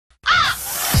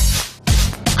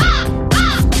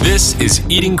This is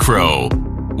Eating Crow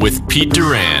with Pete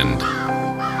Durand.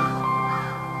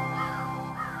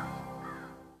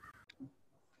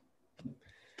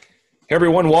 Hey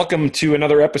everyone, welcome to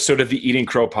another episode of the Eating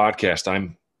Crow podcast.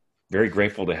 I'm very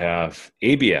grateful to have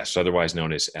ABS, otherwise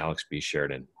known as Alex B.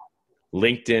 Sheridan,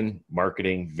 LinkedIn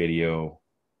marketing video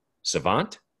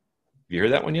savant. Have you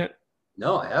heard that one yet?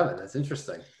 No, I haven't. That's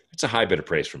interesting. It's a high bit of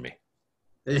praise from me.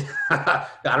 I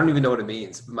don't even know what it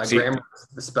means. My grammar,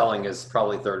 the spelling is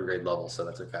probably third grade level, so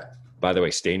that's okay. By the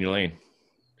way, stay in your lane.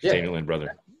 Stay in your lane,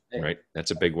 brother. Yeah. Right? That's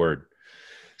a big word.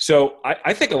 So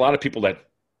I think a lot of people that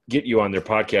get you on their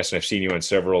podcast, and I've seen you on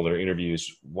several of their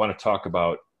interviews, want to talk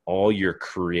about all your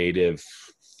creative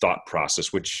thought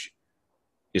process, which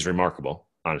is remarkable,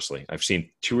 honestly. I've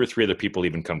seen two or three other people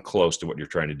even come close to what you're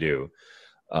trying to do.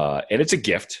 And it's a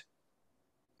gift.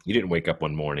 You didn't wake up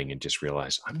one morning and just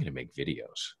realize, I'm going to make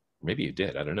videos. Maybe you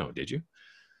did. I don't know. Did you?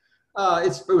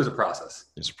 It was a process.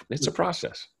 It's a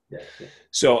process. Yeah.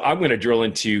 So I'm going to drill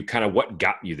into kind of what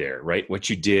got you there, right? What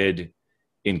you did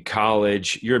in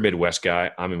college. You're a Midwest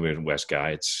guy. I'm a Midwest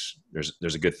guy.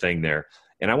 There's a good thing there.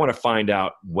 And I want to find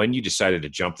out when you decided to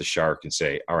jump the shark and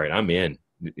say, all right, I'm in,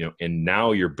 and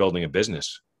now you're building a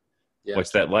business. Yeah.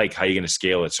 What's that like? How are you going to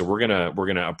scale it? So we're going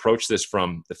to approach this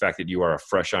from the fact that you are a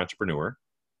fresh entrepreneur.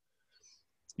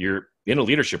 You're in a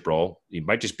leadership role. It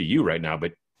might just be you right now,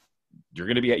 but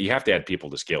you have to add people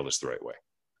to scale this the right way.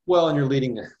 Well, and you're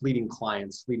leading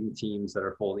clients, leading teams that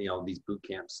are full, these boot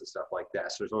camps and stuff like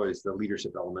that. So there's always the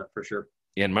leadership element for sure.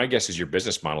 And my guess is your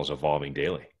business model is evolving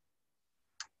daily.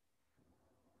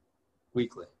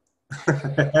 Weekly.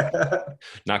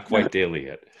 Not quite daily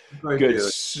yet. Good. Daily.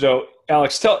 So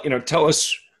Alex, tell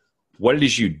us what it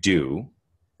is you do.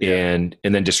 Yeah. And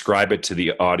then describe it to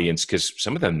the audience, because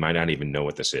some of them might not even know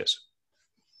what this is.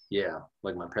 Yeah,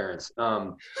 like my parents.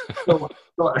 So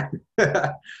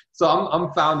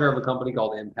I'm founder of a company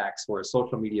called Impacts. We're a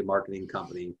social media marketing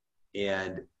company,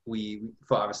 and we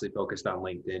obviously focused on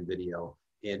LinkedIn video.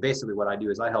 And basically what I do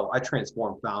is I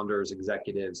transform founders,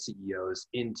 executives, CEOs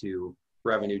into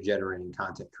revenue generating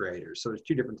content creators. So there's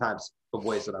two different types of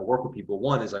ways that I work with people.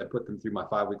 One is I put them through my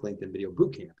 5-week LinkedIn video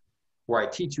bootcamp, where I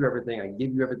teach you everything, I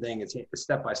give you everything. It's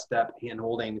step-by-step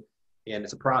hand-holding, and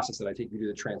it's a process that I take you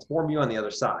through to transform you on the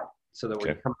other side, so that when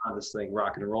you come out of this thing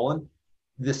rocking and rolling.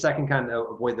 The second kind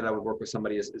of way that I would work with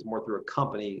somebody is more through a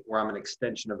company where I'm an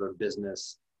extension of their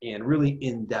business and really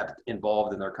in-depth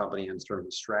involved in their company in terms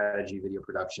of strategy, video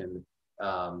production,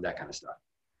 that kind of stuff.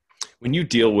 When you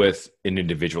deal with an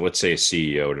individual, let's say a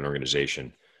CEO at an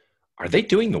organization, are they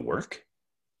doing the work,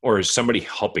 or is somebody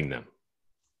helping them?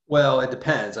 Well, it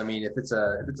depends. I mean, if it's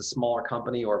a smaller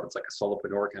company, or if it's like a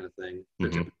solopreneur kind of thing,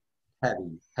 they're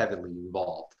heavily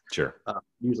involved. Sure.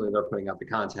 Usually they're putting out the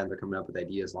content, they're coming up with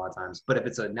ideas a lot of times. But if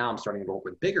it's now I'm starting to work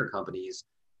with bigger companies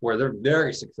where they're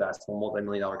very successful,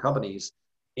 multi-million-dollar companies,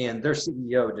 and their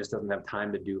CEO just doesn't have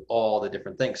time to do all the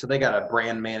different things. So they got a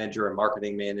brand manager and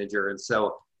marketing manager. And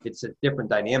so it's a different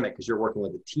dynamic because you're working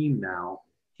with a team now.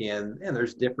 And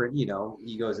there's different,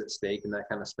 egos at stake and that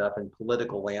kind of stuff, and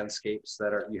political landscapes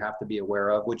that you have to be aware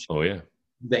of, which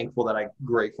grateful that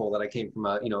I came from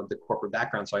the corporate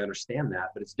background. So I understand that,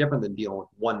 but it's different than dealing with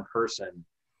one person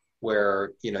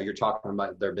where, you're talking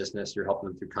about their business, you're helping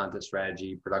them through content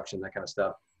strategy, production, that kind of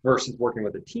stuff, versus working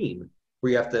with a team where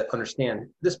you have to understand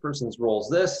this person's role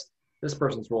is this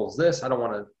person's role is this. I don't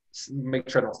want to make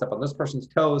sure I don't step on this person's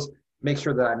toes. Make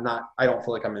sure that I don't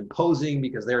feel like I'm imposing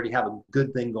because they already have a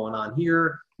good thing going on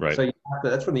here. Right. So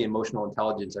that's where the emotional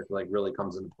intelligence, I feel like, really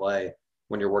comes into play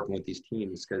when you're working with these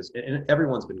teams, because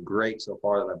everyone's been great so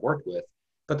far that I've worked with,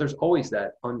 but there's always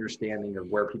that understanding of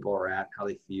where people are at, how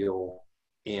they feel,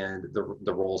 and the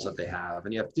roles that they have.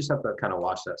 And you just have to kind of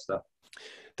watch that stuff.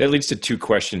 That leads to two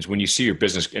questions. When you see your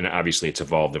business, and obviously it's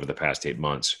evolved over the past 8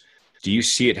 months, do you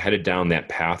see it headed down that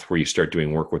path where you start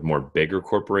doing work with more bigger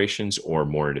corporations or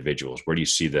more individuals? Where do you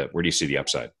see the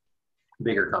upside?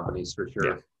 Bigger companies for sure.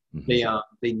 Yeah. Mm-hmm.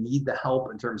 They need the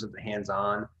help in terms of the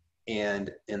hands-on,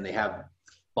 and they have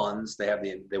funds. They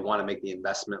want to make the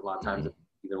investment a lot of times,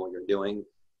 even what you're doing.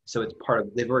 So it's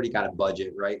they've already got a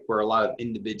budget, right? Where a lot of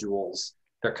individuals,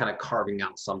 they're kind of carving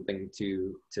out something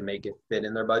to make it fit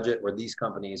in their budget, where these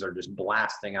companies are just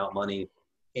blasting out money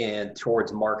and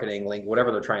towards marketing, link, whatever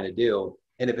they're trying to do.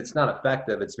 And if it's not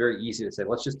effective, it's very easy to say,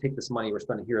 let's just take this money we're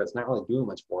spending here. It's not really doing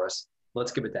much for us.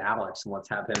 Let's give it to Alex and let's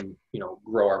have him,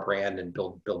 grow our brand and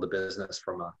build a business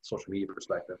from a social media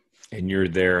perspective. And you're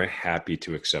there happy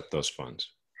to accept those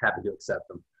funds. Happy to accept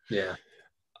them. Yeah.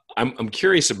 I'm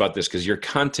curious about this because your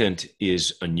content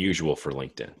is unusual for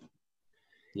LinkedIn.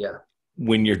 Yeah.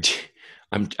 When you're,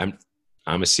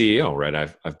 I'm a CEO, right?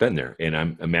 I've been there, and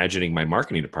I'm imagining my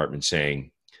marketing department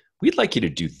saying, "We'd like you to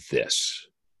do this,"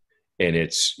 and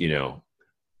it's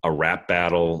a rap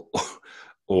battle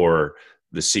or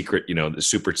the secret, the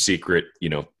super secret,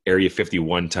 Area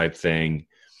 51 type thing.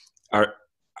 Are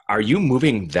are you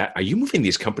moving that? Are you moving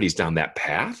these companies down that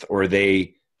path, or are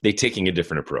they taking a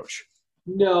different approach?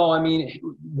 No, I mean,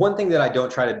 one thing that I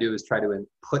don't try to do is try to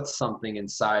put something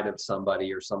inside of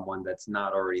somebody or someone that's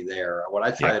not already there. What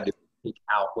I try Yeah, to do is take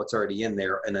out what's already in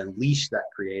there and unleash that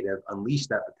creative, unleash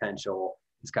that potential.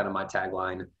 It's kind of my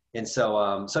tagline. And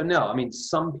so no, I mean,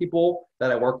 some people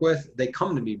that I work with, they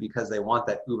come to me because they want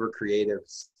that uber creative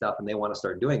stuff and they want to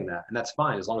start doing that. And that's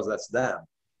fine as long as that's them.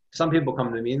 Some people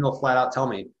come to me and they'll flat out tell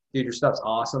me, dude, your stuff's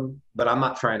awesome, but I'm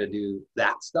not trying to do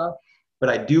that stuff. But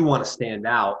I do want to stand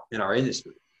out in our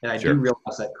industry. And I do sure.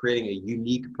 realize that creating a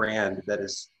unique brand that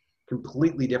is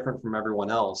completely different from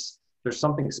everyone else, there's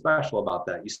something special about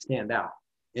that. You stand out.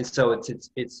 And so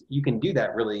it's you can do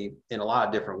that really in a lot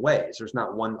of different ways. There's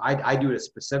not one, I do it a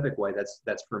specific way.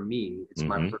 That's for me. It's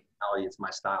my Hmm. personality. It's my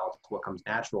style. It's what comes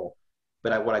natural.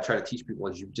 But what I try to teach people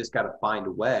is you've just got to find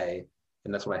a way,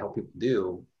 and that's what I help people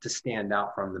do, to stand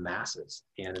out from the masses.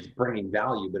 And it's bringing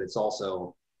value, but it's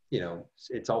also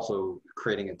it's also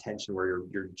creating attention where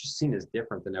you're just seen as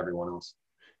different than everyone else.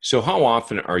 So, how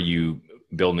often are you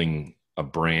building a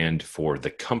brand for the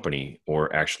company,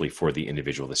 or actually for the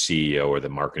individual, the CEO or the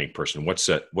marketing person? What's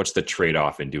the trade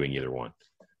off in doing either one?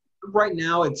 Right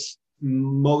now, it's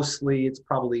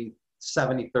probably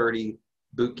 70-30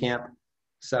 boot camp,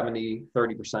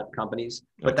 70-30% companies,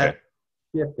 but Okay. that's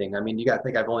shifting. I mean, you got to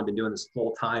think I've only been doing this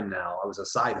full time now. I was a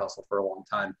side hustle for a long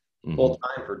time, Hmm. full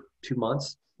time for 2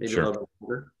 months, maybe a Sure. little bit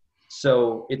longer.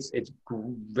 So it's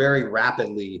very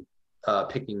rapidly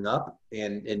picking up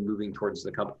and moving towards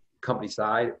the company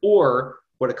side. Or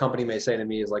what a company may say to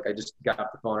me is like, I just got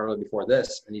off the phone early before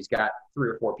this, and he's got 3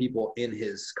 or 4 people in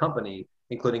his company,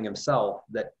 including himself,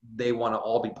 that they want to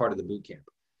all be part of the boot camp.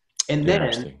 And then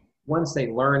Interesting. once they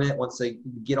learn it, once they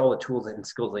get all the tools and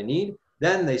skills they need,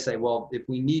 then they say, well, if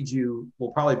we need you,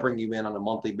 we'll probably bring you in on a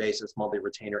monthly basis, monthly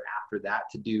retainer after that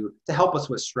to help us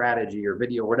with strategy or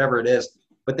video, whatever it is.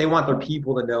 But they want their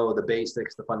people to know the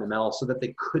basics, the fundamentals, so that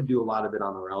they could do a lot of it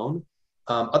on their own.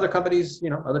 Other companies,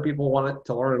 other people want it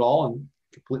to learn it all and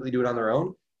completely do it on their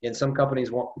own. And some companies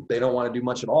they don't want to do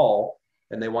much at all,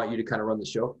 and they want you to kind of run the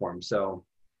show for them. So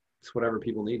it's whatever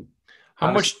people need. How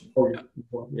Obviously,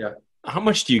 much yeah. how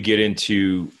much do you get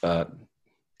into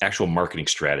actual marketing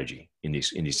strategy in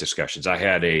these discussions? I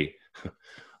had a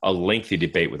lengthy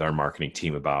debate with our marketing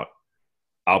team about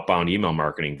outbound email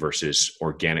marketing versus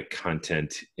organic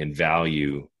content and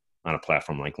value on a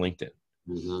platform like LinkedIn.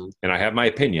 Mm-hmm. And I have my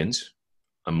opinions.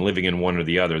 I'm living in one or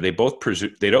the other. They both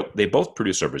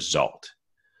produce a result.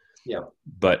 Yeah.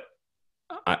 But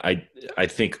I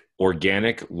think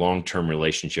organic long-term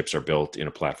relationships are built in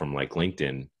a platform like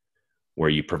LinkedIn, where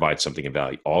you provide something of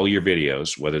value. All your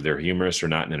videos, whether they're humorous or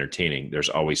not and entertaining, there's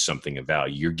always something of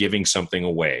value. You're giving something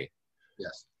away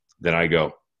Yes. that I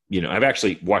go, I've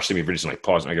actually watched some of your videos and like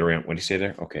pause and I got to write, what do you say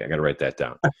there? Okay, I got to write that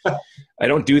down. I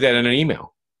don't do that in an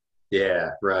email,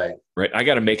 Yeah. Right. right? I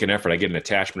got to make an effort. I get an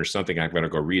attachment or something. I've got to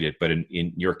go read it. But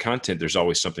in your content, there's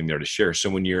always something there to share. So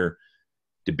when you're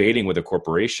debating with a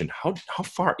corporation, how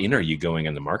far in are you going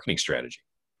on the marketing strategy?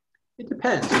 It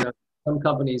depends. Some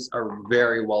companies are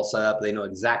very well set up. They know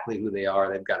exactly who they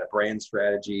are. They've got a brand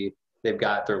strategy. They've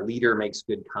got their leader makes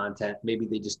good content. Maybe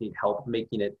they just need help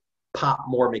making it pop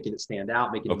more, making it stand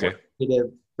out, making it more Okay,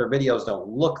 creative. Their videos don't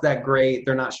look that great.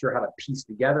 They're not sure how to piece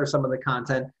together some of the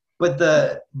content, but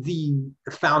the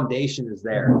foundation is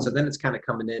there. So then it's kind of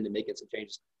coming in and making some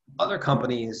changes. Other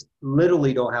companies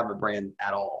literally don't have a brand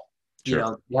at all.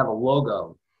 sure. You have a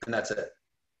logo and that's it.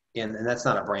 And that's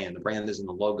not a brand. The brand isn't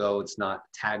a logo. It's not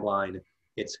a tagline.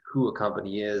 It's who a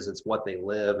company is. It's what they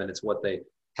live and it's what they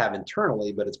have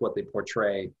internally, but it's what they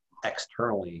portray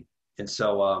externally. And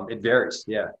so it varies.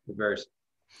 Yeah, it varies.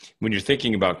 When you're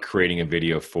thinking about creating a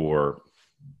video for,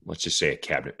 let's just say, a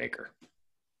cabinet maker,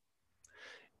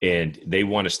 and they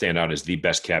want to stand out as the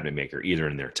best cabinet maker, either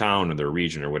in their town or their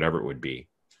region or whatever it would be,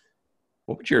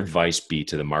 what would your advice be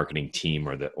to the marketing team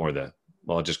or the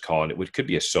well, I'll just call it could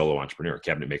be a solo entrepreneur.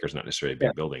 Cabinet maker is not necessarily a Yeah.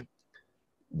 big building.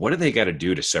 What do they got to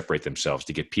do to separate themselves,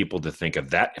 to get people to think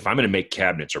of that? If I'm going to make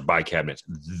cabinets or buy cabinets,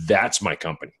 that's my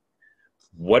company.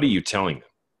 What are you telling them?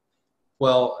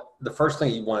 Well, the first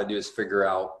thing you want to do is figure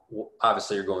out,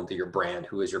 obviously you're going through your brand.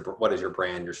 What is your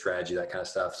brand, your strategy, that kind of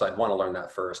stuff. So I'd want to learn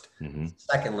that first. Mm-hmm.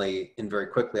 Secondly, and very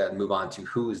quickly, I'd move on to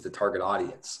who is the target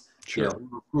audience. Sure.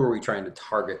 Who are we trying to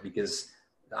target? Because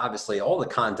obviously all the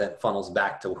content funnels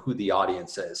back to who the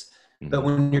audience is. But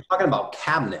when you're talking about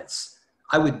cabinets,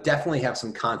 I would definitely have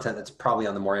some content that's probably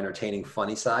on the more entertaining,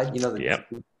 funny side,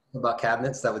 Yep. about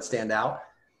cabinets that would stand out.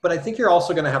 But I think you're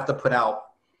also going to have to put out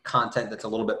content that's a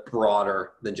little bit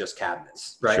broader than just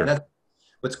cabinets, right? Sure. And that's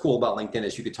what's cool about LinkedIn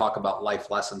is you could talk about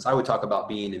life lessons. I would talk about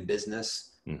being in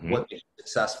business, what makes you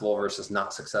successful versus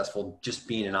not successful. Just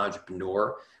being an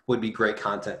entrepreneur would be great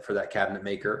content for that cabinet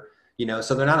maker.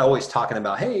 So they're not always talking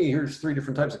about, hey, here's 3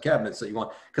 different types of cabinets that you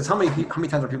want. Because how many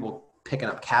times are people picking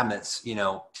up cabinets?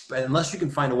 Unless you can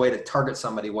find a way to target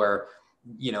somebody where,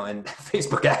 and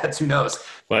Facebook ads, who knows?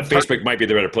 Well, Facebook might be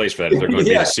the better place for that if they're going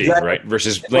Yeah, B2C, exactly. right?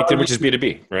 Versus LinkedIn, which is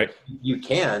B2B, right? You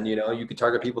can, you could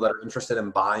target people that are interested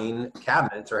in buying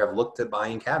cabinets or have looked at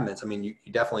buying cabinets. I mean, you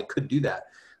definitely could do that.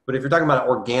 But if you're talking about an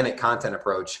organic content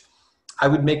approach, I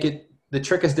would the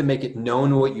trick is to make it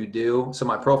known what you do. So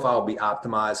my profile will be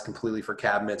optimized completely for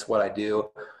cabinets, what I do.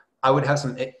 I would have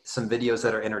some videos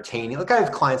that are entertaining. Like I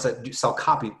have clients that sell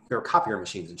copier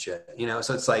machines and shit,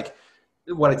 so it's like,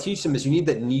 what I teach them is you need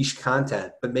that niche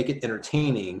content, but make it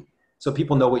entertaining so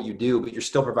people know what you do, but you're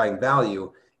still providing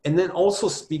value. And then also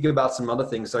speak about some other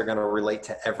things that are going to relate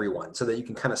to everyone so that you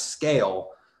can kind of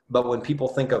scale. But when people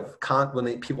think of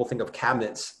people think of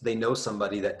cabinets, they know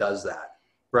somebody that does that.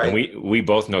 Right. And we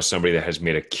both know somebody that has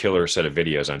made a killer set of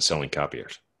videos on selling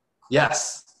copiers.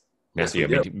 Yes. Matthew.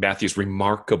 Yes, Matthew's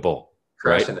remarkable,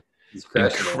 crushing right? It. He's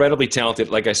crushing incredibly talented.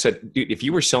 Like I said, dude, if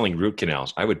you were selling root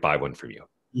canals, I would buy one from you.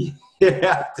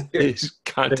 Yeah, dude. His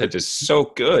content is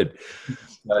so good.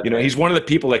 He's one of the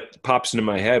people that pops into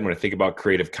my head when I think about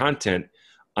creative content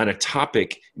on a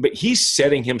topic, but he's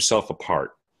setting himself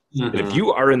apart. And if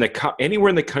you are anywhere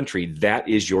in the country, that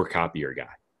is your copier guy.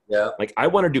 Yeah. Like I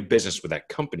want to do business with that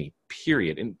company,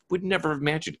 period. And would never have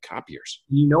imagined copiers.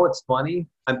 What's funny?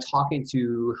 I'm talking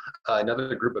to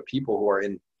another group of people who are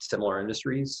in similar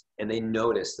industries, and they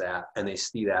notice that and they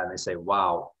see that and they say,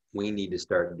 wow, we need to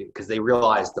start, because they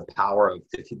realize the power of,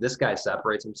 if this guy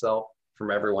separates himself from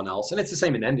everyone else. And it's the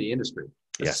same in any industry.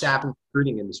 The staff and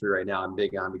recruiting industry right now, I'm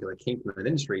big on because I came from that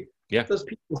industry. Yeah. Those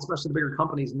people, especially the bigger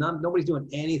companies, nobody's doing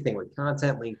anything with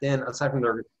content, LinkedIn, aside from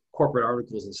their corporate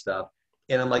articles and stuff.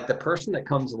 And I'm like, the person that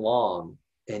comes along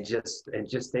and just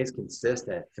stays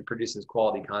consistent and produces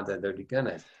quality content, they're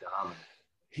gonna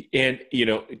dominate.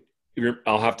 And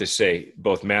I'll have to say,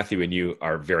 both Matthew and you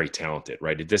are very talented,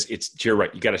 right? You're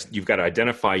right. You've got to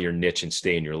identify your niche and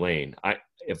stay in your lane.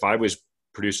 If I was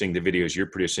producing the videos you're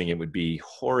producing, it would be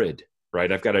horrid,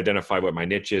 right? I've got to identify what my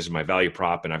niche is, my value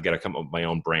prop, and I've got to come up with my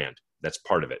own brand. That's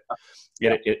part of it.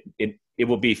 Yeah. It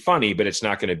will be funny, but it's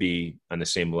not going to be on the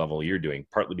same level you're doing,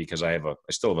 partly because I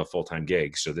still have a full-time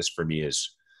gig. So this for me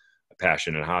is a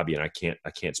passion and a hobby, and I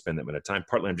can't spend that much time.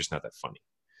 Partly I'm just not that funny.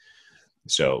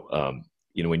 So,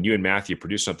 when you and Matthew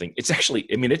produce something, it's actually,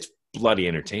 it's bloody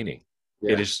entertaining.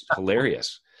 Yeah. It is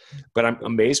hilarious, but I'm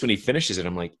amazed when he finishes it.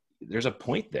 I'm like, there's a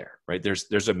point there, right?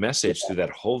 There's a message through that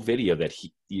whole video that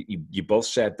you both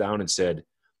sat down and said,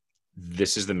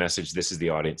 this is the message. This is the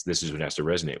audience. This is what it has to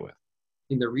resonate with.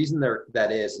 And the reason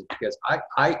that is because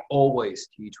I always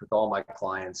teach with all my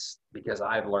clients, because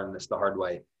I've learned this the hard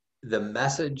way. The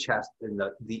message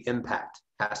the impact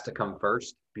has to come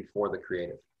first before the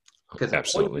creative. Because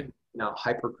absolutely,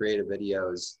 hyper creative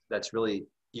videos, that's really,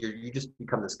 you just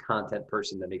become this content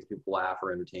person that makes people laugh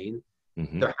or entertain.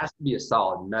 Mm-hmm. There has to be a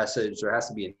solid message. There has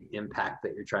to be an impact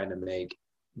that you're trying to make.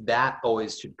 That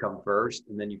always should come first.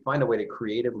 And then you find a way to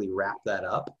creatively wrap that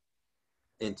up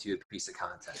into a piece of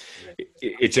content.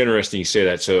 It's interesting you say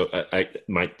that. So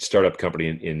my startup company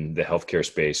in the healthcare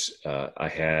space,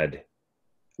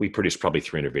 we produced probably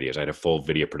 300 videos. I had a full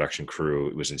video production crew.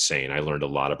 It was insane. I learned a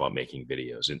lot about making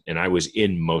videos, and I was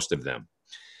in most of them.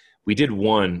 We did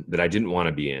one that I didn't want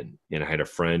to be in, and I had a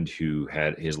friend who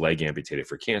had his leg amputated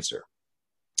for cancer,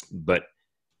 but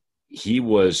he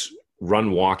was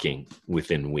walking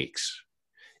within weeks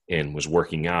and was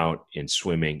working out and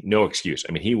swimming. No excuse.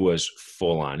 He was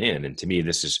full on in. And to me,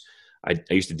 I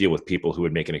used to deal with people who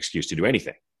would make an excuse to do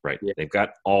anything, right? Yeah. They've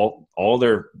got all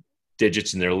their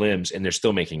digits in their limbs and they're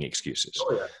still making excuses.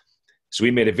 Oh, yeah. So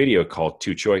we made a video called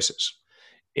 2 Choices.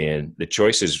 And the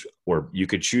choices were, you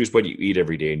could choose what you eat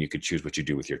every day and you could choose what you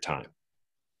do with your time.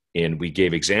 And we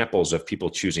gave examples of people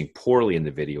choosing poorly in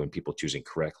the video and people choosing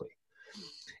correctly.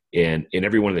 And in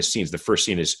every one of the scenes, the first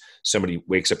scene is somebody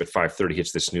wakes up at 5:30,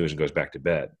 hits the snooze and goes back to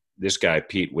bed. This guy,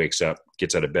 Pete, wakes up,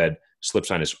 gets out of bed,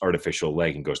 slips on his artificial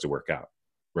leg and goes to work out,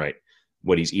 right?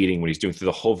 What he's eating, what he's doing through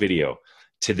the whole video.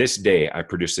 To this day, I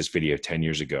produced this video 10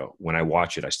 years ago. When I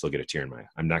watch it, I still get a tear in my eye.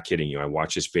 I'm not kidding you. I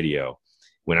watched this video.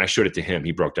 When I showed it to him,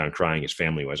 he broke down crying. His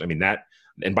family was.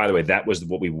 And by the way, that was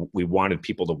what we wanted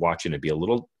people to watch it and be a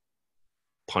little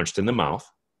punched in the mouth,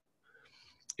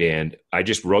 And I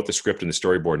just wrote the script and the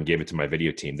storyboard and gave it to my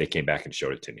video team. They came back and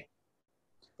showed it to me.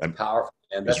 It's powerful,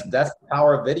 and that's the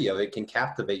power of video. It can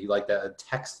captivate you like that. A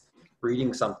text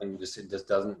reading something it just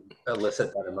doesn't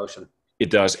elicit that emotion. It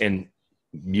does, and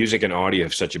music and audio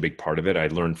have such a big part of it. I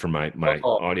learned from my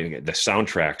audio, the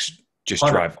soundtracks just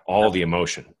 100%. drive all the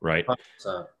emotion, right?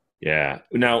 100%. Yeah.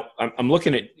 Now I'm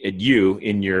looking at you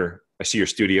I see your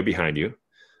studio behind you.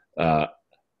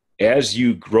 As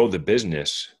you grow the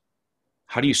business,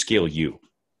 how do you scale you?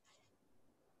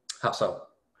 How so?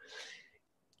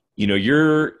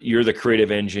 You're the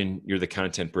creative engine, you're the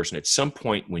content person. At some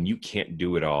point when you can't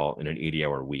do it all in an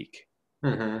 80-hour week,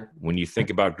 when you think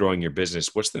about growing your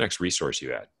business, what's the next resource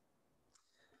you add?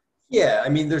 Yeah, I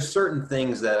mean, there's certain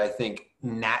things that I think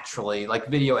naturally, like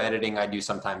video editing, I do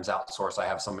sometimes outsource. I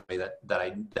have somebody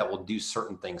that will do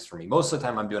certain things for me. Most of the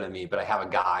time I'm doing it me, but I have a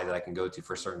guy that I can go to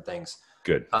for certain things.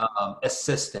 Good.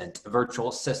 Virtual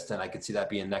assistant. I could see that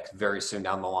being next very soon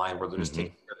down the line, where they're just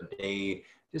taking care of the day,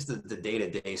 just the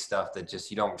day-to-day stuff that just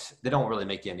they don't really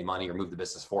make you any money or move the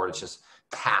business forward. It's just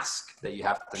tasks that you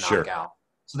have to knock out.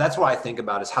 So that's what I think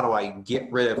about is how do I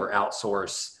get rid of or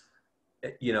outsource,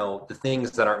 the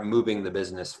things that aren't moving the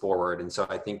business forward. And so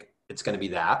I think it's going to be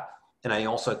that. And I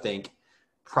also think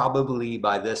probably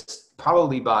by, it's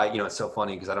so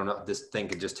funny because I don't know if this thing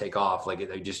could just take off. Like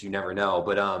you never know.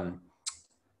 But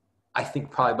I think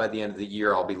probably by the end of the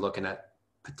year, I'll be looking at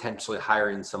potentially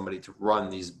hiring somebody to run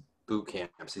these boot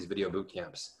camps, these video boot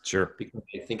camps. Sure. Because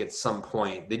I think at some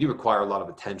point they do require a lot of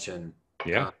attention.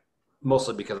 Yeah.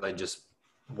 Mostly because I just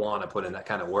want to put in that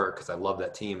kind of work because I love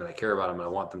that team and I care about them and I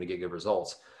want them to get good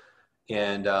results.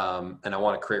 And I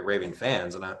want to create raving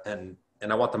fans and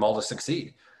I want them all to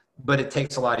succeed. But it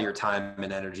takes a lot of your time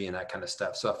and energy and that kind of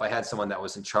stuff. So if I had someone that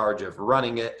was in charge of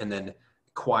running it and then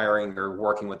acquiring or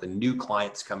working with the new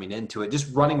clients coming into it,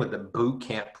 just running with the boot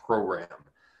camp program.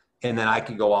 And then I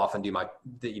could go off and do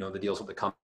the deals with the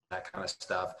company, that kind of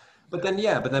stuff. But then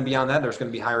beyond that, there's going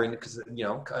to be hiring because,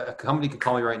 a company could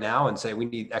call me right now and say, we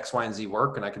need X, Y, and Z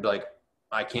work. And I could be like,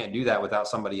 I can't do that without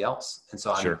somebody else. And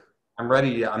so I'm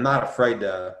ready. I'm not afraid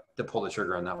to pull the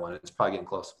trigger on that one. It's probably getting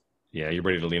close. Yeah, you're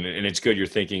ready to lean in. And it's good you're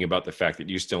thinking about the fact that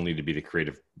you still need to be the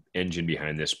creative engine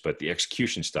behind this, but the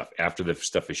execution stuff after the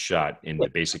stuff is shot in the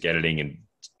basic editing and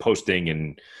posting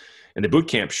and the boot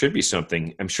camp should be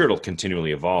something, I'm sure it'll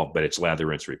continually evolve, but it's lather,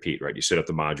 rinse, repeat, right? You set up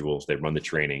the modules, they run the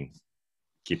training,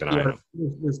 keep an eye on them.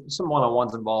 There's some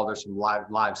one-on-ones involved. There's some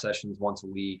live sessions once a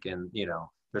week and,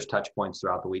 there's touch points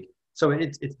throughout the week. So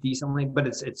it's decently, but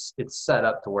it's set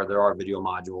up to where there are video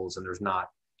modules and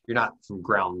you're not from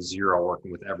ground zero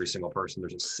working with every single person.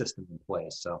 There's a system in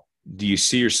place. So do you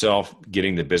see yourself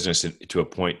getting the business to a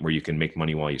point where you can make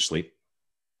money while you sleep?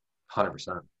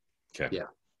 100%. Okay.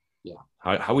 Yeah.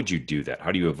 How would you do that?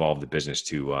 How do you evolve the business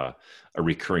to a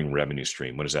recurring revenue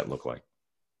stream? What does that look like?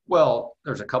 Well,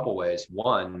 there's a couple ways.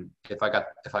 One, if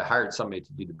I hired somebody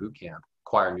to do the boot camp,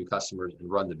 acquire new customers and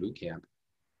run the boot camp,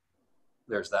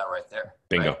 there's that right there.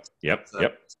 Bingo. Right? Yep. So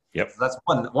Yep. So that's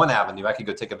one avenue. I could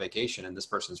go take a vacation and this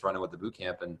person's running with the boot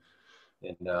camp and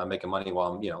making money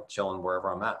while I'm, chilling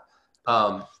wherever I'm at.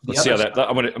 Let's see how that,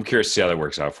 I'm curious to see how that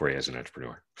works out for you as an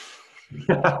entrepreneur.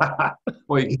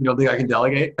 Well, you don't think I can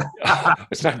delegate?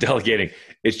 It's not delegating.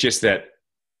 It's just that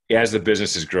as the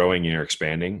business is growing and you're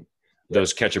expanding,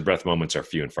 those catch your breath moments are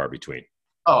few and far between.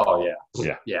 Oh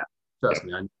yeah. Trust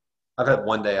me. I've had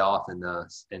one day off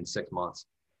in 6 months.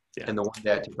 Yeah. And the one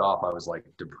day I took off, I was like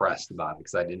depressed about it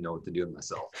because I didn't know what to do with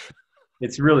myself.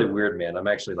 It's really weird, man. I'm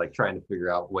actually like trying to figure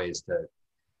out ways to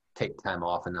take time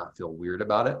off and not feel weird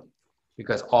about it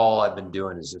because all I've been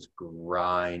doing is just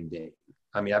grinding.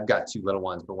 I mean, I've got 2 little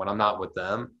ones, but when I'm not with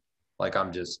them, like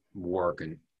I'm just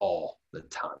working all the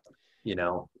time,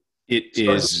 It's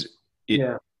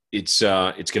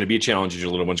going to be a challenge as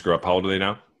your little ones grow up. How old are they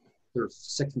now? They're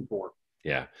 6 and 4.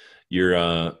 Yeah.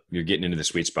 You're getting into the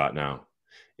sweet spot now.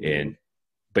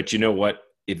 But you know what?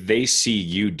 If they see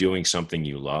you doing something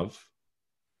you love,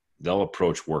 they'll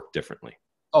approach work differently.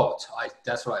 Oh,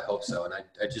 that's what I hope so. And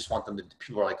I just want them to,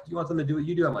 people are like, do you want them to do what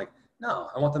you do? I'm like, no,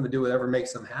 I want them to do whatever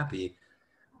makes them happy.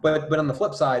 But on the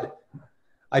flip side,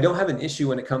 I don't have an issue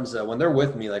when it comes to when they're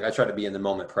with me. Like I try to be in the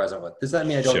moment present with. Does that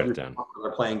mean I don't do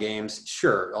they're playing games?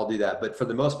 Sure, I'll do that. But for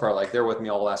the most part, like they're with me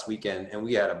all last weekend and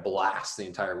we had a blast the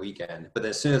entire weekend. But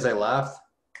as soon as I left,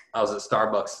 I was at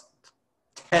Starbucks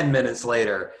 10 minutes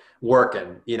later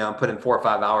working, putting 4 or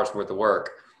 5 hours worth of work.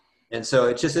 And so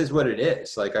it just is what it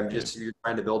is. Like you're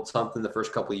trying to build something the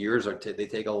first couple of years they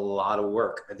take a lot of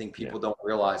work. I think people don't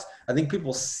realize, I think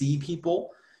people see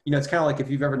people, it's kind of like if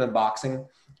you've ever done boxing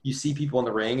you see people in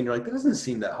the ring and you're like, that doesn't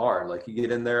seem that hard. Like you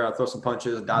get in there, I'll throw some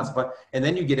punches, dots, and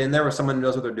then you get in there with someone who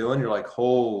knows what they're doing. You're like,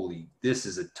 holy, this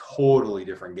is a totally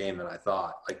different game than I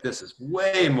thought. Like this is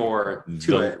way more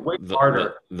to it, way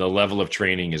harder. The level of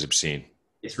training is obscene.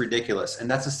 It's ridiculous. And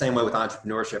that's the same way with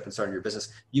entrepreneurship and starting your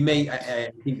business. You may,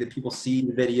 I think that people see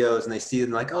the videos and they see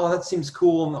them like, oh, that seems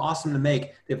cool and awesome to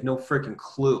make. They have no freaking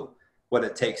clue what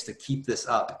it takes to keep this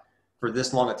up for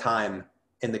this long a time,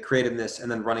 and the creativeness, and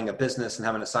then running a business and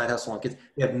having a side hustle and kids.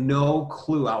 They have no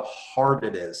clue how hard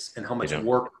it is and how much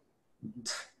work.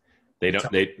 They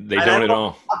don't at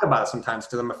all talk about it sometimes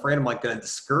because I'm afraid I'm like going to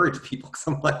discourage people because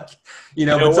I'm like,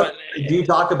 but I do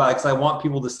talk about it because I want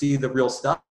people to see the real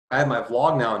stuff. I have my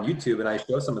vlog now on YouTube and I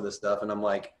show some of this stuff and I'm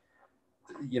like,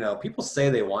 people say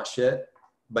they want shit,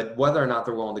 but whether or not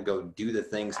they're willing to go do the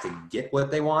things to get what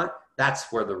they want, that's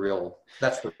the real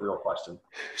question.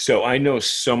 So I know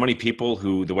so many people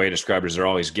who, the way I describe it is they're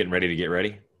always getting ready to get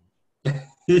ready. I'm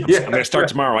going to start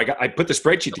tomorrow. I put the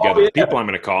spreadsheet together. People I'm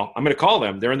going to call. I'm going to call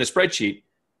them. They're in the spreadsheet.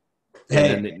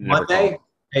 Hey,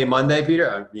 Monday,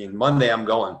 Peter. Monday I'm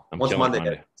going. What's Monday?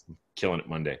 I'm killing it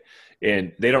Monday.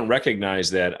 And they don't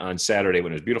recognize that on Saturday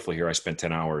when it was beautiful here, I spent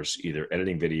 10 hours either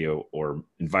editing video or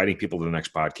inviting people to the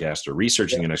next podcast or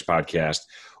researching the next podcast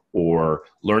or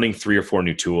learning 3 or 4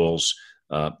 new tools.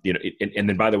 And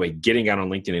then, by the way, getting out on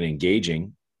LinkedIn and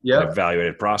engaging in a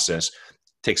evaluated process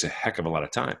takes a heck of a lot of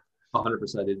time.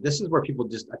 100%. This is where people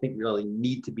just, I think, really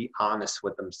need to be honest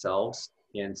with themselves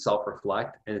and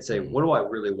self-reflect and say, what do I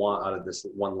really want out of this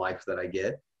one life that I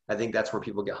get? I think that's where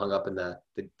people get hung up in the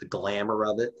glamour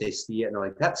of it. They see it and they're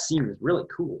like, that seems really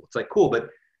cool. It's like, cool, but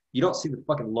you don't see the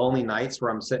fucking lonely nights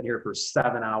where I'm sitting here for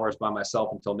 7 hours by myself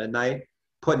until midnight,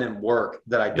 putting in work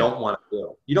that I don't want to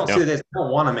do. You don't see the days I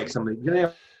don't want to make something. You're going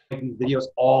to make these videos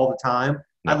all the time.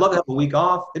 I'd love to have a week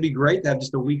off. It'd be great to have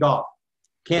just a week off.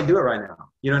 Can't do it right now.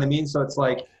 You know what I mean? So it's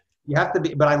like, you have to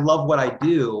be, but I love what I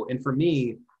do. And for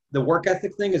me, the work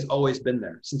ethic thing has always been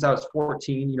there since I was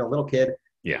 14, little kid.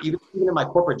 Yeah. Even in my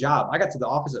corporate job, I got to the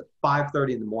office at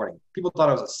 5:30 in the morning. People thought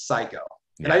I was a psycho.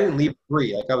 And I didn't leave at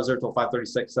 3. Like I was there till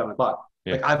 5:36, 7 o'clock.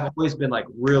 Yeah. Like I've always been like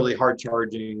really hard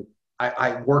charging.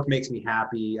 I work makes me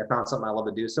happy. I found something I love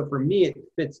to do. So for me, it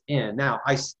fits in. Now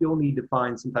I still need to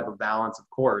find some type of balance, of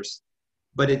course,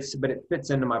 but it fits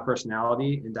into my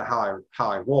personality, into how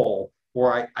I roll,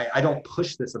 or I don't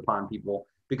push this upon people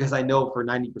because I know for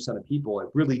 90% of people, it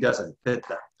really doesn't fit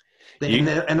them. And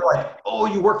they're like, oh,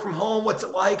 you work from home? What's it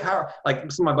like? How?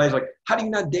 Like some of my buddies are like, how do you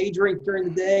not day drink during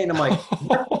the day? And I'm like,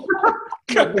 what?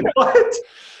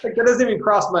 Like that doesn't even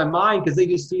cross my mind because they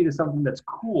just see it as something that's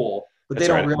cool, but they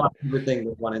don't realize everything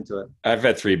that went into it. I've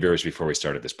had 3 beers before we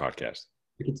started this podcast.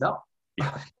 You can tell.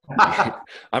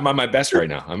 I'm on my best right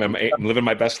now. I'm living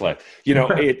my best life.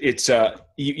 It's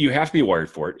you have to be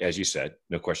wired for it, as you said,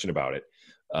 no question about it.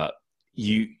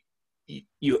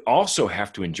 You also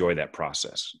have to enjoy that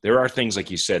process. There are things, like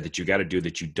you said, that you got to do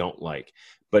that you don't like.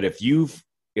 But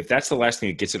if that's the last thing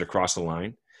that gets it across the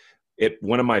line,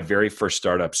 one of my very first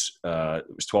startups, it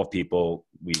was 12 people.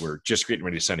 We were just getting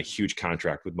ready to sign a huge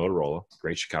contract with Motorola,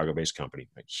 great Chicago-based company,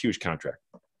 a huge contract.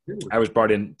 I was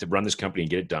brought in to run this company and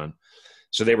get it done.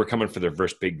 So they were coming for their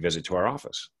first big visit to our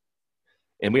office.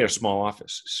 And we had a small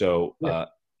office. So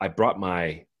I brought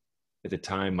at the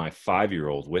time, my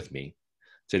 5-year-old with me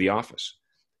to the office.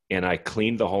 And I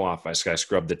cleaned the whole office. I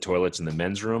scrubbed the toilets in the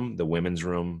men's room, the women's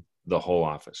room, the whole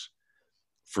office.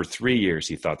 For 3 years,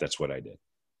 he thought that's what I did.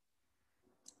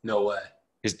 No way.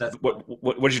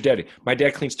 What does your dad do? My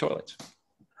dad cleans toilets.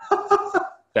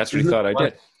 That's what he thought I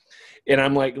did. And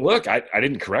I'm like, look, I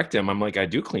didn't correct him. I'm like, I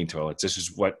do clean toilets. This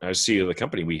is what, as CEO of the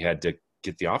company, we had to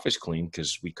get the office clean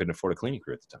because we couldn't afford a cleaning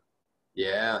crew at the time.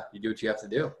 Yeah, you do what you have to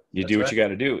do. You do what you got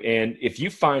to do. And if you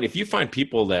find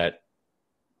people that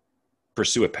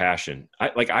pursue a passion,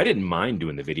 I didn't mind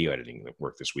doing the video editing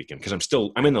work this weekend because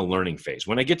I'm in the learning phase.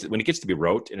 When it gets to be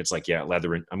wrote and it's like, I'm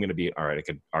going to be all right. I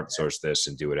could art source this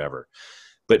and do whatever.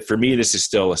 But for me, this is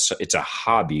still it's a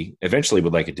hobby. Eventually,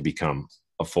 would like it to become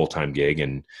a full-time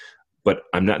gig, but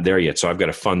I'm not there yet. So I've got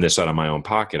to fund this out of my own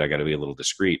pocket. I got to be a little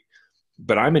discreet.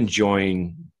 But I'm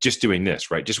enjoying just doing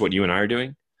this, right? Just what you and I are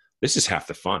doing. This is half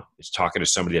the fun. It's talking to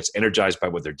somebody that's energized by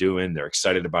what they're doing. They're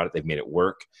excited about it. They've made it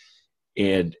work.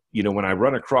 And, when I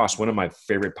run across one of my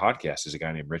favorite podcasts is a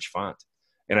guy named Rich Font.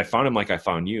 And I found him like I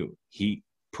found you. He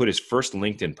put his first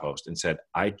LinkedIn post and said,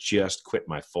 I just quit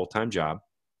my full-time job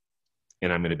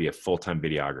and I'm going to be a full-time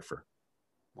videographer.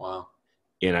 Wow.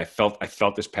 And I felt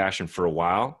this passion for a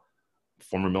while.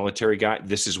 Former military guy.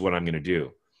 This is what I'm going to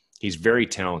do. He's very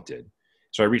talented.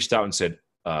 So I reached out and said,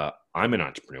 I'm an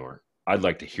entrepreneur. I'd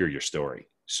like to hear your story.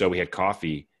 So we had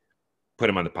coffee, put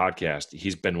him on the podcast.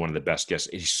 He's been one of the best guests.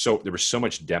 There was so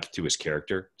much depth to his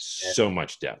character, so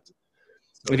much depth.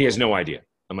 And he has no idea.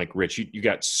 I'm like, Rich, you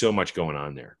got so much going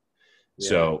on there. Yeah.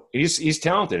 So he's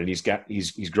talented, and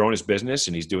he's growing his business,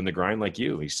 and he's doing the grind like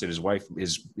you. He said his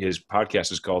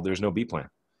podcast is called "There's No B Plan."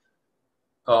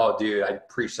 Oh, dude, I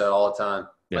preach that all the time.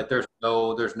 Yeah. Like there's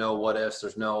no what ifs.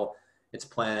 It's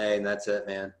plan A, and that's it,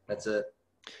 man. That's it.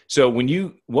 So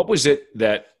what was it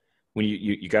that when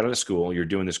you got out of school, you're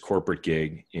doing this corporate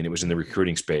gig, and it was in the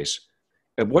recruiting space?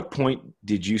 At what point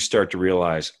did you start to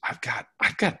realize I've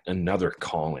got another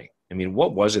calling? I mean,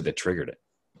 what was it that triggered it?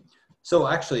 So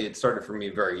actually, it started for me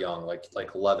very young, like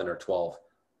 11 or 12.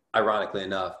 Ironically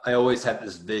enough, I always had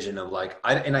this vision of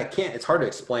it's hard to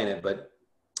explain it, but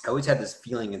I always had this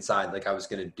feeling inside like I was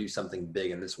going to do something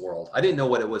big in this world. I didn't know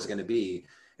what it was going to be.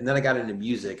 And then I got into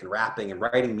music and rapping and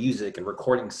writing music and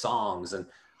recording songs. And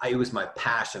it was my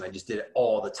passion. I just did it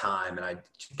all the time. And I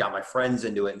got my friends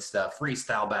into it and stuff,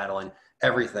 freestyle battling,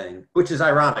 everything, which is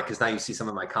ironic because now you see some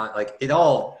of my it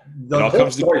all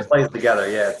comes together. Plays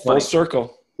together. Yeah. It's full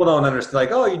circle. People don't understand.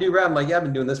 Like, oh, you do rap? I'm like, yeah, I've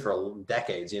been doing this for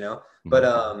decades, you know?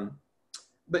 Mm-hmm.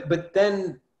 But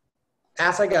then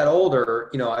as I got older,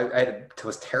 you know, I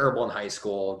was terrible in high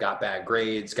school, got bad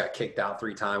grades, got kicked out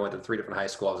 3 times, went to 3 different high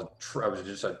schools. I was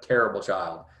just a terrible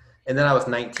child. And then I was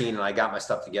 19 and I got my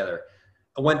stuff together.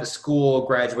 I went to school,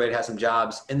 graduated, had some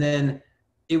jobs. And then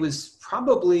it was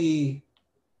probably,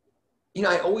 you know,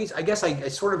 I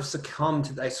sort of succumbed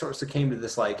to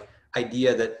this like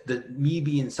idea that me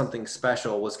being something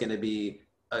special was going to be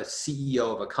a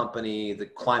CEO of a company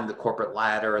that climbed the corporate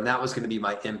ladder. And that was going to be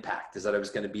my impact, is that I was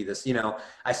going to be this, you know,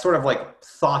 I sort of like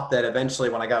thought that eventually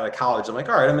when I got out of college, I'm like,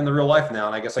 all right, I'm in the real life now.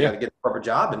 And I guess I got to get a corporate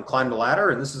job and climb the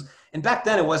ladder. And back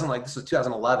then it wasn't like, this was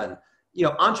 2011, you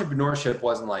know, entrepreneurship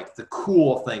wasn't like the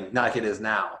cool thing, not like it is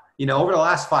now. You know, over the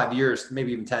last 5 years,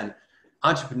 maybe even 10,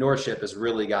 entrepreneurship has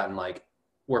really gotten like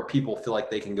where people feel like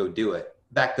they can go do it.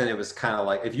 Back then it was kind of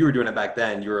like, if you were doing it back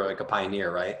then, you were like a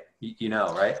pioneer, right? You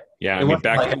know, right? Yeah. I mean,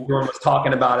 back like everyone was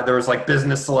talking about it. There was like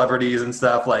business celebrities and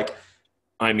stuff like.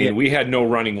 I mean, we had no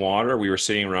running water. We were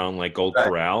sitting around like gold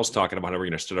corrals talking about how we're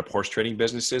going to start up horse trading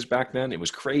businesses back then. It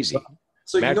was crazy.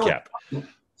 So madcap.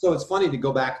 So it's funny to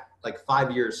go back like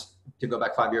 5 years. I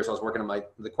was working on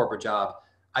the corporate job.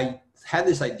 I had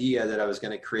this idea that I was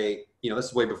going to create. You know, this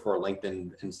is way before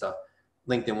LinkedIn and stuff.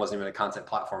 LinkedIn wasn't even a content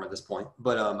platform at this point.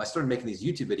 But I started making these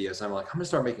YouTube videos, and I'm like, I'm going to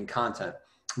start making content.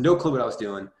 No clue what I was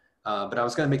doing. But I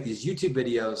was going to make these YouTube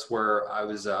videos where I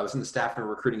was in the staffing and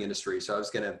recruiting industry. So I was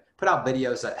going to put out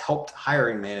videos that helped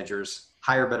hiring managers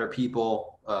hire better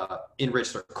people,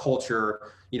 enrich their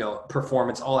culture, you know,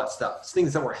 performance, all that stuff. It's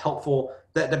things that were helpful,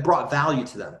 that brought value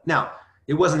to them. Now,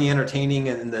 it wasn't the entertaining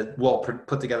and the well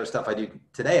put together stuff I do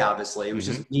today, obviously. It was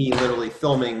just me literally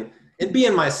filming and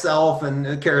being myself and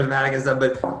charismatic and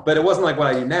stuff. But it wasn't like what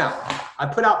I do now. I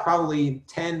put out probably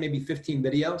 10, maybe 15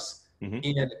 videos. And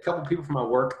a couple of people from my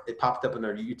work, it popped up in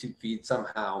their YouTube feed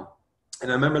somehow.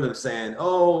 And I remember them saying,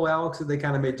 oh, Alex, they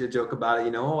kind of made a joke about it.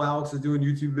 You know, oh, Alex is doing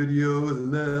YouTube videos.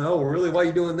 And then, oh, really? Why are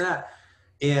you doing that?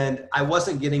 And I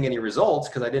wasn't getting any results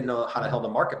because I didn't know how the hell to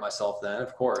market myself then,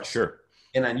 of course. Sure.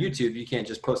 And on YouTube, you can't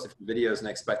just post a few videos and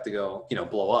expect to go, you know,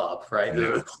 blow up, right?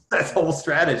 Yeah. That's the whole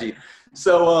strategy.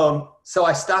 So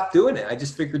I stopped doing it. I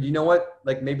just figured, you know what,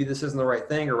 like maybe this isn't the right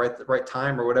thing or right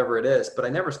time or whatever it is, but I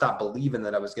never stopped believing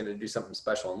that I was going to do something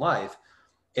special in life.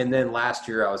 And then last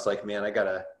year I was like, man,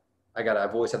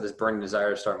 I've always had this burning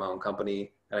desire to start my own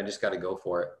company, and I just got to go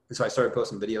for it. And so I started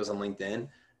posting videos on LinkedIn,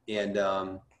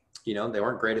 and, you know, they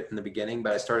weren't great in the beginning,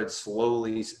 but I started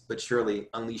slowly but surely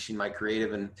unleashing my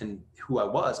creative and who I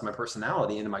was, my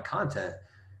personality into my content.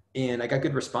 And I got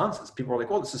good responses. People were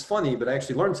like, well, this is funny, but I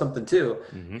actually learned something too.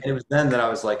 And it was then that I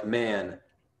was like, man,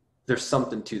 there's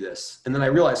something to this. And then I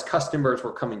realized customers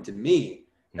were coming to me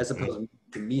as opposed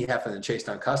to me having to chase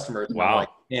down customers. And wow. I'm like,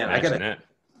 man,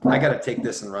 I gotta take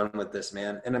this and run with this,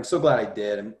 man. And I'm so glad I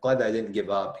did. I'm glad that I didn't give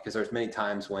up, because there's many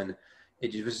times when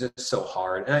it was just so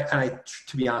hard. And I,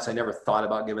 to be honest, I never thought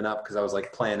about giving up because I was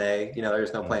like plan A, you know,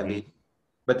 there's no plan B.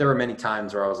 But there were many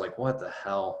times where I was like, what the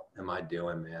hell am I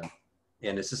doing, man?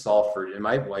 And it's just all for,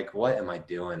 what am I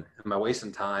doing? Am I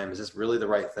wasting time? Is this really the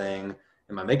right thing?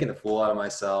 Am I making a fool out of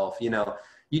myself? You know,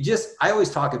 I always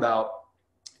talk about,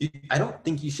 I don't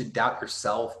think you should doubt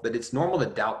yourself, but it's normal to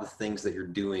doubt the things that you're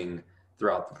doing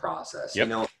throughout the process. Yep. You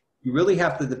know, you really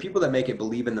have to, the people that make it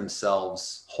believe in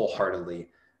themselves wholeheartedly.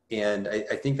 And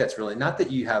I think that's really, not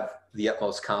that you have the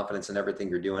utmost confidence in everything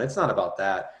you're doing. It's not about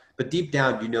that. But deep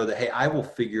down, you know that, hey, I will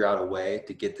figure out a way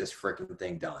to get this freaking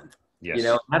thing done. Yes. You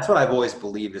know, that's what I've always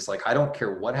believed. Is like, I don't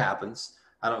care what happens.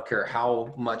 I don't care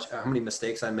how many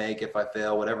mistakes I make, if I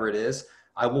fail, whatever it is,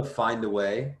 I will find a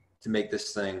way to make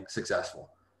this thing successful.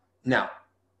 Now,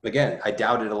 again, I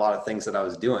doubted a lot of things that I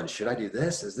was doing. Should I do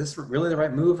this? Is this really the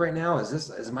right move right now?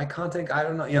 Is my content? I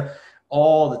don't know,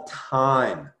 all the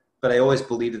time. But I always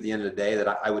believed at the end of the day that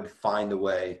I would find a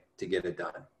way to get it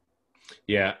done.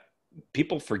 Yeah.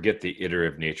 People forget the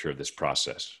iterative nature of this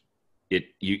process.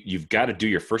 You've got to do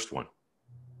your first one,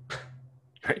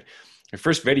 right? Your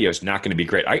first video is not going to be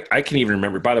great. I can even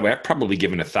remember, by the way, I've probably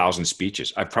given 1,000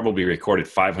 speeches. I've probably recorded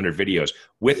 500 videos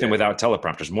with and without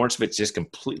teleprompters. Most of it's just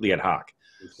completely ad hoc.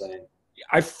 Insane.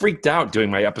 I freaked out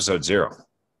doing my episode 0.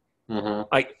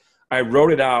 Mm-hmm. I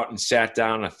wrote it out and sat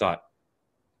down and I thought,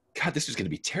 God, this is going to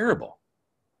be terrible.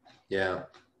 Yeah.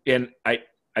 And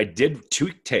I did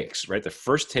 2 takes, right? The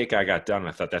first take I got done and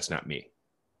I thought, that's not me.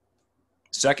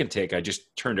 Second take, I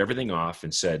just turned everything off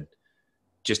and said,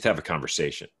 just have a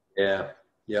conversation. Yeah.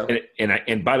 Yeah.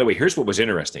 And by the way, here's what was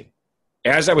interesting.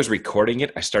 As I was recording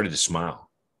it, I started to smile.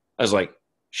 I was like,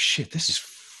 shit, this is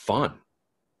fun.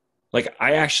 Like,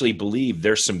 I actually believe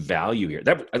there's some value here.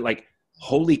 That, like,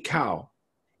 holy cow.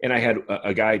 And I had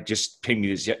a guy just ping me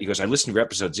this. He goes, I listened to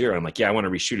episode 0. I'm like, yeah, I want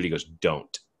to reshoot it. He goes,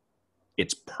 don't.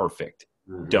 It's perfect.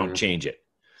 Mm-hmm. Don't change it.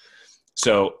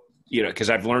 So, because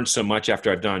I've learned so much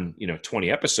after I've done, 20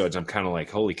 episodes, I'm kind of like,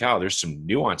 holy cow, there's some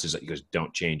nuances. He goes,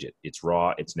 don't change it. It's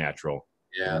raw. It's natural.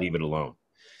 Yeah. Leave it alone.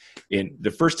 And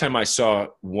the first time I saw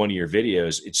one of your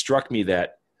videos, it struck me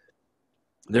that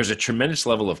there's a tremendous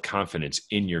level of confidence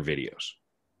in your videos.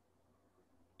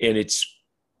 And it's,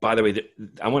 by the way,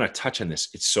 I want to touch on this.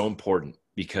 It's so important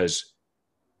because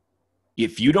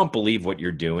if you don't believe what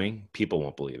you're doing, people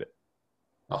won't believe it.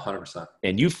 100%.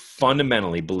 And you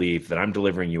fundamentally believe that I'm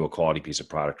delivering you a quality piece of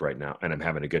product right now and I'm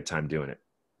having a good time doing it.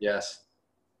 Yes.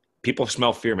 People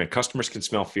smell fear, man. Customers can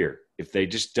smell fear. If they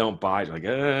just don't buy, like,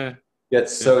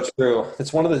 It's so true.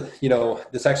 It's one of the,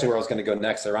 this is actually where I was going to go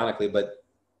next, ironically, but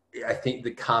I think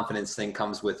the confidence thing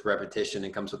comes with repetition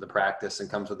and comes with the practice and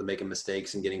comes with the making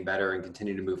mistakes and getting better and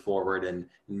continue to move forward and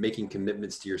making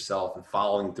commitments to yourself and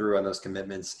following through on those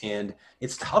commitments. And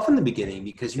it's tough in the beginning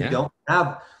because you don't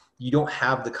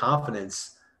have the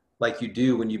confidence like you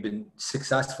do when you've been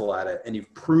successful at it and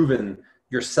you've proven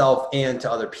yourself and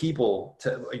to other people,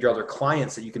 to your other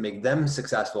clients, that you can make them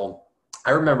successful.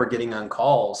 I remember getting on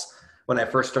calls when I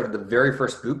first started the very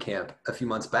first boot camp a few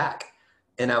months back.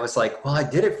 And I was like, well, I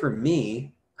did it for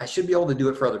me. I should be able to do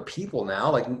it for other people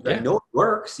now. Like, I know it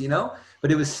works,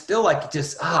 but it was still like,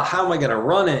 just, how am I going to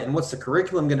run it? And what's the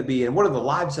curriculum going to be? And what are the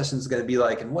live sessions going to be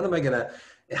like? And how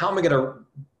am I going to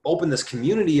open this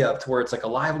community up to where it's like a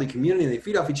lively community and they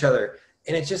feed off each other?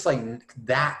 And it's just like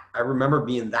that. I remember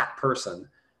being that person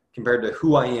compared to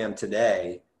who I am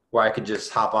today, where I could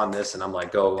just hop on this and I'm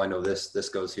like, oh, I know this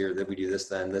goes here, then we do this,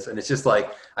 then this. And it's just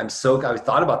like, I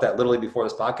thought about that literally before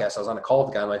this podcast. I was on a call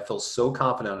with a guy and I feel so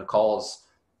confident on calls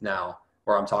now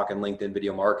where I'm talking LinkedIn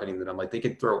video marketing that I'm like, they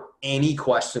could throw any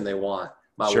question they want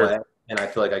my way. And I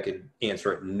feel like I could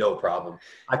answer it. No problem.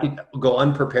 I could go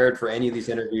unprepared for any of these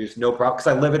interviews. No problem. Cause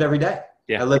I live it every day.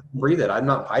 Yeah. I live and breathe it. I'm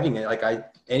not hiding it. Like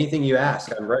anything you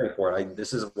ask, I'm ready for it.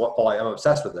 This is I'm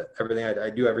obsessed with it. Everything I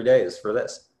do every day is for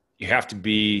this. You have to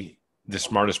be the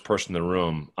smartest person in the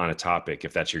room on a topic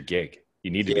if that's your gig. You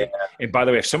need to be. And by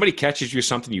the way, if somebody catches you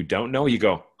something you don't know, you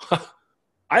go,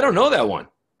 I don't know that one,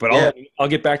 but I'll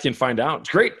get back to you and find out. It's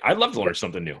great. I'd love to learn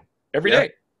something new every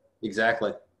day.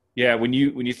 Exactly. Yeah. When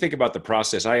you think about the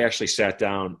process, I actually sat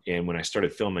down and when I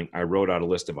started filming, I wrote out a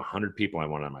list of 100 people I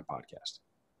wanted on my podcast.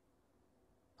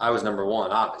 I was number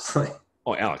 1, obviously.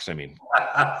 Oh, Alex, I mean,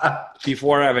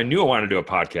 before I even knew I wanted to do a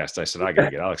podcast, I said, I got to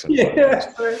get Alex on the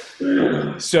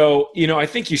podcast. So, I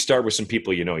think you start with some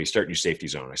people, you start in your safety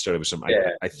zone. I started with some,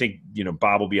 I think,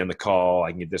 Bob will be on the call. I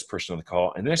can get this person on the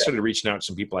call. And then I started reaching out to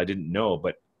some people I didn't know,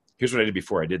 but here's what I did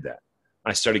before I did that.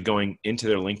 I started going into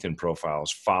their LinkedIn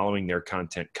profiles, following their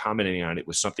content, commenting on it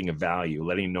with something of value,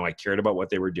 letting them know I cared about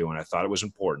what they were doing. I thought it was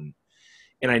important.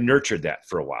 And I nurtured that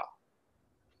for a while.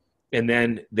 And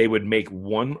then they would make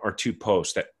 1 or 2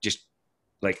 posts that just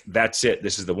like, that's it.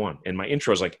 This is the one. And my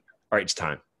intro is like, all right, it's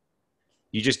time.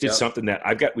 You just did something that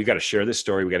we've got to share this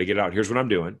story. We got to get it out. Here's what I'm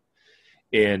doing.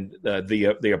 And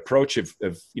the approach of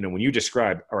when you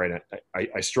describe, all right,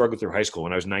 I struggled through high school.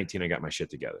 When I was 19, I got my shit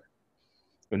together.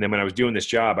 And then when I was doing this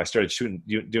job, I started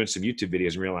doing some YouTube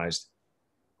videos and realized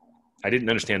I didn't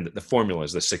understand the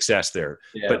formulas, the success there.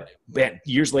 Yeah. But man,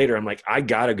 years later, I'm like, I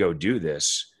got to go do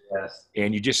this. Yes.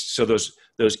 And so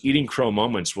those eating crow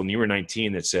moments when you were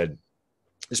 19 that said,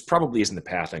 this probably isn't the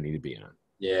path I need to be on.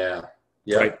 Yeah.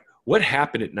 Yeah. Right. What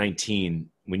happened at 19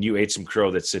 when you ate some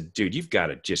crow that said, dude, you've got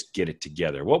to just get it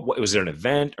together? What was there an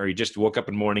event, or you just woke up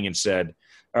in the morning and said,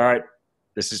 all right,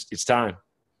 it's time?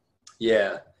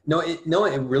 Yeah. No, it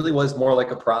really was more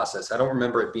like a process. I don't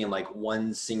remember it being like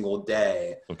one single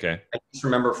day. Okay. I just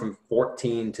remember from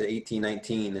 14 to 18,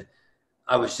 19, it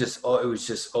was just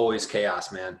always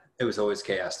chaos, man. It was always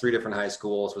chaos. 3 different high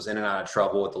schools, was in and out of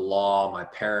trouble with the law. My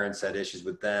parents had issues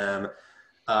with them.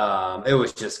 It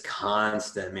was just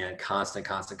constant, man, constant.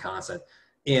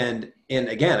 And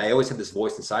again, I always had this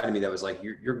voice inside of me that was like,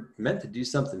 you're meant to do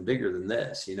something bigger than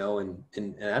this, you know, and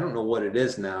I don't know what it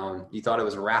is now. And you thought it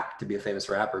was a rap to be a famous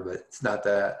rapper, but it's not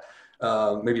that.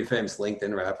 Maybe a famous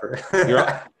LinkedIn rapper.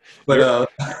 But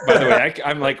by the way,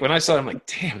 I'm like, when I saw it, I'm like,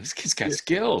 damn, this kid's got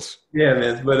skills. Yeah,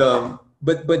 man.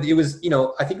 But it was, you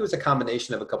know, I think it was a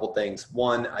combination of a couple things.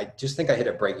 One, I just think I hit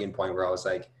a breaking point where I was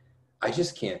like, I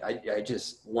just can't. I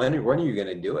just when are you going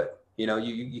to do it? You know,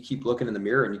 you keep looking in the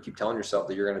mirror and you keep telling yourself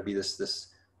that you're going to be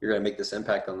you're going to make this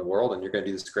impact on the world and you're going to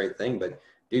do this great thing. But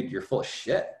dude, you're full of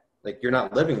shit. Like, you're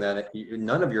not living that.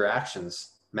 None of your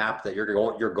actions map that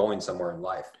you're going somewhere in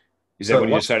life. Is that when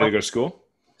you decided to go to school?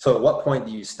 So at what point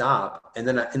do you stop? And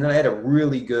then I had a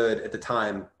really good, at the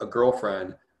time, a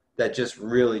girlfriend that just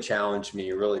really challenged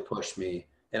me, really pushed me.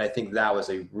 And I think that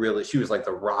was she was like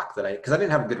the rock because I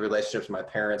didn't have good relationships with my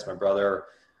parents, my brother.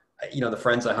 You know, the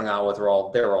friends I hung out with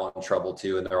they were all in trouble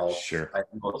too. And they're all, sure.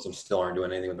 Most of them still aren't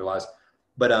doing anything with their lives.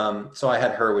 But, so I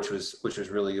had her, which was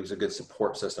really, it was a good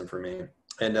support system for me.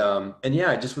 And yeah,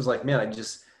 I just was like, man,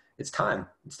 it's time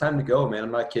to go, man.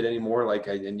 I'm not a kid anymore. Like,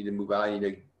 I need to move out. I need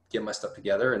to get my stuff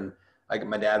together. And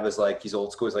my dad was like, he's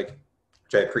old school. He's like,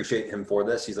 which I appreciate him for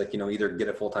this. He's like, you know, either get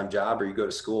a full-time job or you go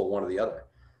to school, one or the other.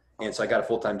 And so I got a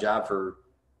full-time job for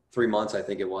 3 months, I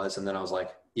think it was. And then I was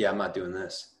like, yeah, I'm not doing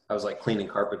this. I was like cleaning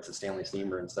carpets at Stanley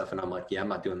Steamer and stuff. And I'm like, yeah, I'm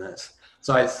not doing this.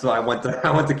 So I went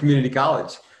to community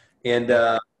college, and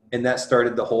that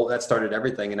started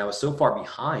everything. And I was so far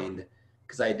behind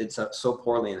because I did so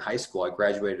poorly in high school. I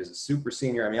graduated as a super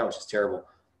senior. I mean, I was just terrible.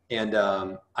 And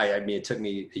I mean, it took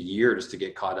me a year just to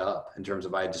get caught up in terms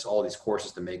of, I had just all these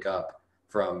courses to make up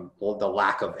from the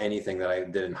lack of anything that I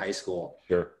did in high school.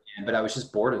 Sure. But I was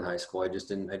just bored in high school. It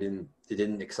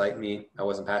didn't excite me. I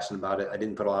wasn't passionate about it. I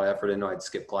didn't put a lot of effort into it. I'd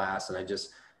skip class, and I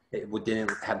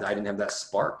didn't have that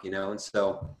spark, you know? And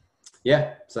so,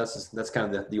 yeah, so that's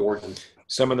kind of the origin.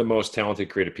 Some of the most talented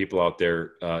creative people out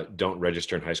there don't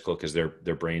register in high school because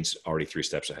their brain's already 3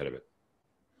 steps ahead of it.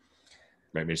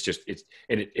 Right? I mean,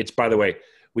 it's by the way,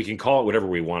 we can call it whatever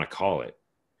we want to call it.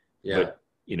 Yeah. But,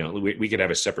 you know, we could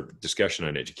have a separate discussion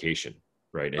on education,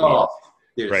 right?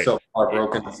 Dude, right. It's so far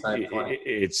broken.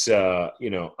 It's you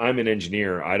know, I'm an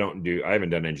engineer. I haven't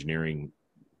done engineering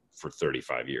for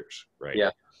 35 years. Right. Yeah.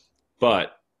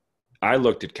 But I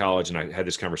looked at college, and I had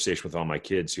this conversation with all my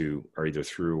kids who are either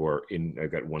through or in.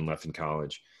 I've got one left in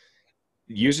college.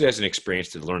 Use it as an experience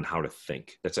to learn how to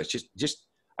think. That's like just.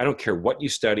 I don't care what you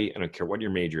study. I don't care what your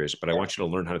major is, but I want you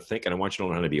to learn how to think, and I want you to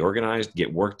learn how to be organized,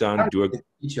 get work done.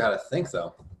 Teach you how to think,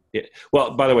 though. Yeah.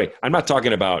 Well, by the way, I'm not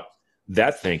talking about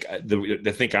that think.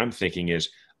 The think I'm thinking is,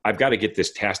 I've got to get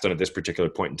this task done at this particular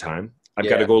point in time. I've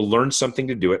got to go learn something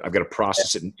to do it. I've got to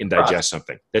process it and digest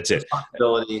something. That's it.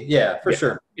 Yeah, for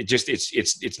sure.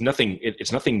 It's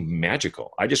nothing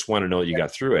magical. I just want to know that you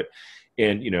got through it.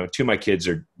 And, you know, 2 of my kids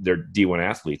they're D1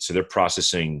 athletes. So they're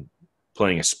processing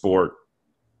playing a sport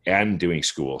and doing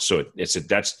school. So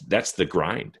that's the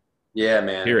grind. Yeah,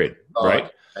 man. Period. Right.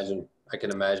 I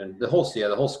can imagine the whole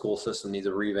school system needs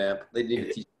a revamp. They need to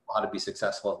teach people how to be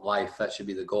successful at life. That should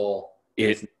be the goal.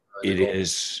 It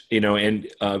is, you know, and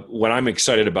what I'm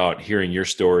excited about hearing your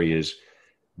story is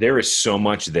there is so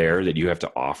much there that you have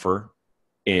to offer.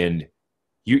 And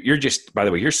you're just, by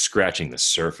the way, you're scratching the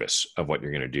surface of what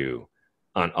you're going to do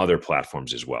on other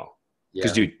platforms as well.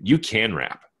 Because dude, you can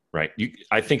rap, right?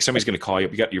 I think somebody's going to call you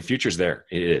up. Your future's there.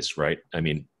 It is, right? I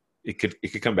mean, it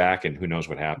could come back, and who knows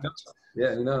what happens.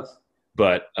 Yeah, who knows?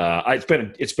 But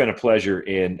it's been a pleasure,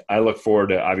 and I look forward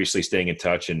to obviously staying in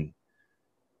touch and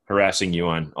harassing you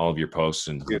on all of your posts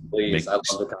and please. I love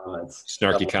the comments.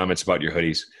 Snarky comments about your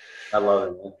hoodies. I love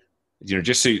it, man. You know,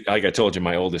 just so like I told you,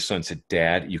 my oldest son said,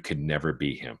 "Dad, you could never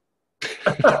be him."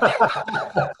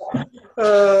 I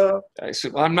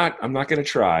said, "Well, I'm not going to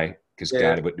try, because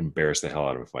God, it would embarrass the hell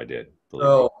out of him if I did."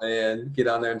 Man, get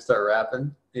on there and start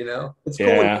rapping. You know, it's cool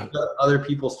when other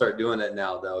people start doing it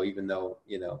now, though. Even though,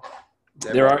 you know,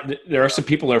 there are some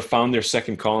people that have found their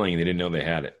second calling and they didn't know they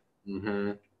had it.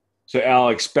 Mm-hmm. So,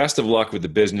 Alex, best of luck with the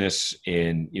business,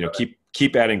 and you know,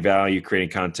 keep adding value, creating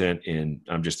content, and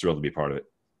I'm just thrilled to be part of it.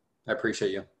 I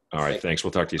appreciate you. All right, thanks.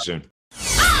 We'll talk to you soon.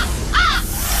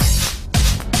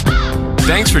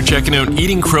 Thanks for checking out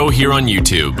Eating Crow here on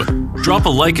YouTube. Drop a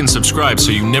like and subscribe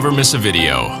so you never miss a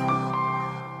video.